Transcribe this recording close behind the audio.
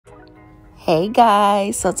Hey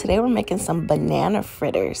guys, so today we're making some banana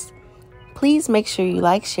fritters. Please make sure you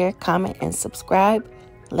like, share, comment, and subscribe.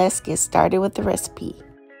 Let's get started with the recipe.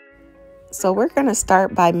 So we're going to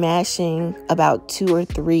start by mashing about 2 or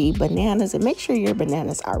 3 bananas, and make sure your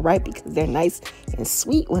bananas are ripe because they're nice and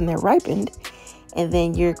sweet when they're ripened. And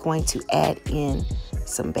then you're going to add in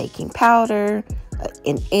some baking powder,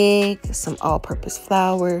 an egg, some all-purpose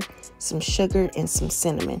flour, some sugar, and some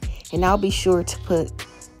cinnamon. And I'll be sure to put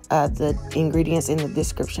the ingredients in the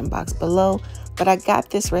description box below, but I got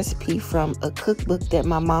this recipe from a cookbook that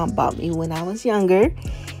my mom bought me when I was younger,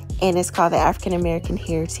 and it's called the African American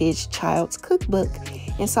Heritage Child's Cookbook.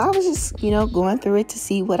 And so I was just going through it to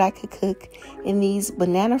see what I could cook, and these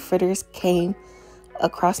banana fritters came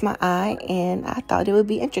across my eye and I thought it would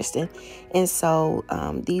be interesting. And so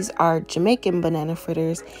these are Jamaican banana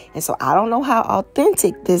fritters, and so I don't know how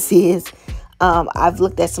authentic this is. I've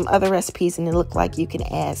looked at some other recipes and it looked like you can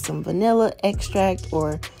add some vanilla extract,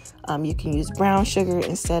 or you can use brown sugar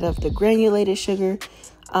instead of the granulated sugar.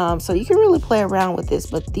 So you can really play around with this,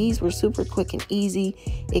 but these were super quick and easy.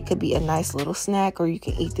 It could be a nice little snack, or you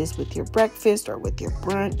can eat this with your breakfast or with your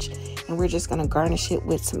brunch. And we're just going to garnish it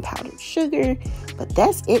with some powdered sugar. But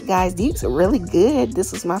that's it, guys. These are really good.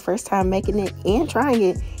 This was my first time making it and trying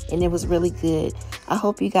it, and it was really good. I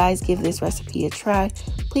hope you guys give this recipe a try.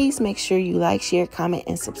 Please make sure you like, share, comment,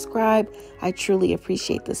 and subscribe. I truly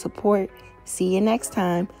appreciate the support. See you next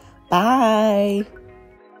time. Bye.